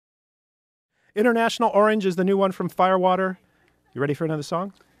International Orange is the new one from Firewater. You ready for another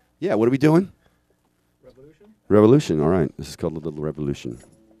song? Yeah, what are we doing? Revolution. Revolution, all right. This is called A Little Revolution.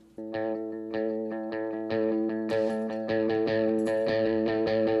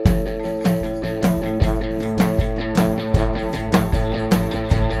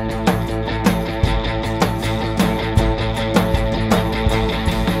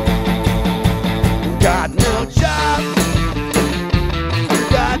 Got no job,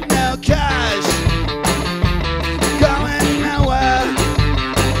 got no cash, going nowhere,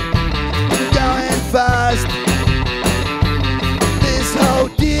 going fast. This whole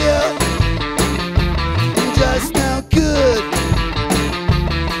deal just no good.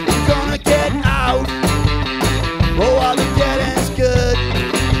 Gonna get out, oh, while the getting's good.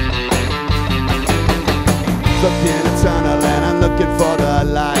 Stuck in a tunnel and I'm looking for the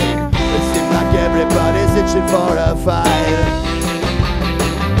light. It seems like everybody's itching for a fight.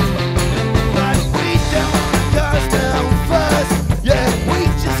 But we don't wanna cause no fuss. Yeah, we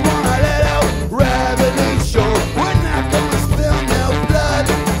just wanna let out revolution. We're not gonna spill no blood.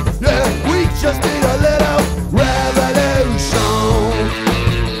 Yeah, we just need a let out revolution.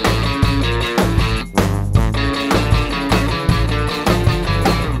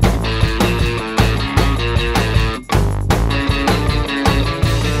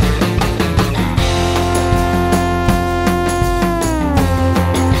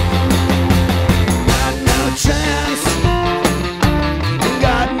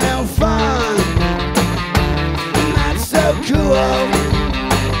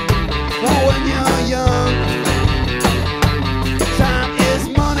 When you're young, time is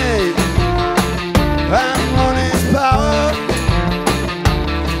money, and money's power.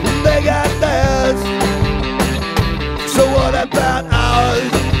 They got theirs, so what about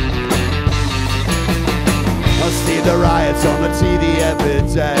ours? I see the riots on the TV every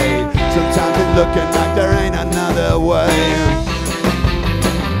day. Sometimes it's looking like there ain't another way.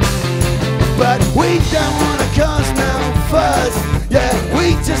 But we don't wanna cause no fuss. Yeah,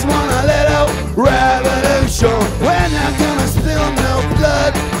 we just wanna let out revolution. We're not gonna spill no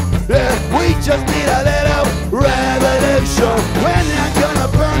blood. Yeah, we just need a let out revolution. We're not gonna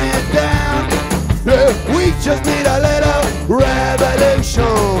burn it down. Yeah, we just need a let out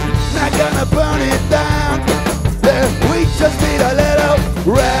revolution. Not gonna burn it down. Yeah, we just need a let out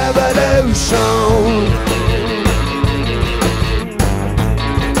revolution.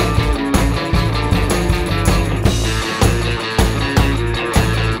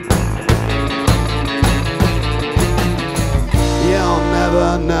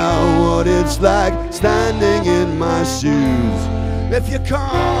 Know what it's like standing in my shoes. If you're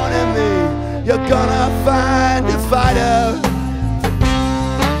cornering me, you're gonna find a fighter.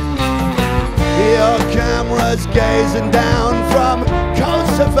 Your camera's gazing down from cold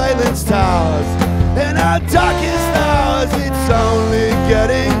surveillance towers. In our darkest hours, it's only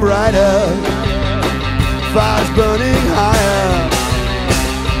getting brighter. Fires burning higher.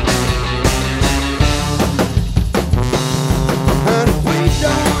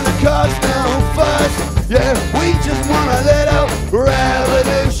 Cause no fuss, yeah, we just wanna let out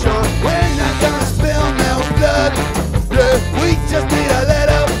revolution. We're not gonna spill no blood, yeah, we just need a let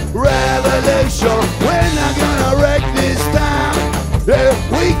out revolution. We're not gonna wreck this town, yeah,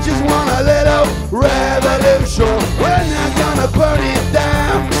 we just wanna let out revolution. We're not gonna burn it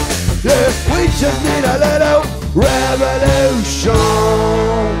down, yeah, we just need a let out revolution.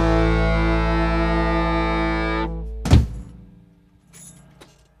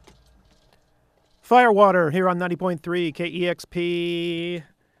 Firewater here on 90.3 KEXP.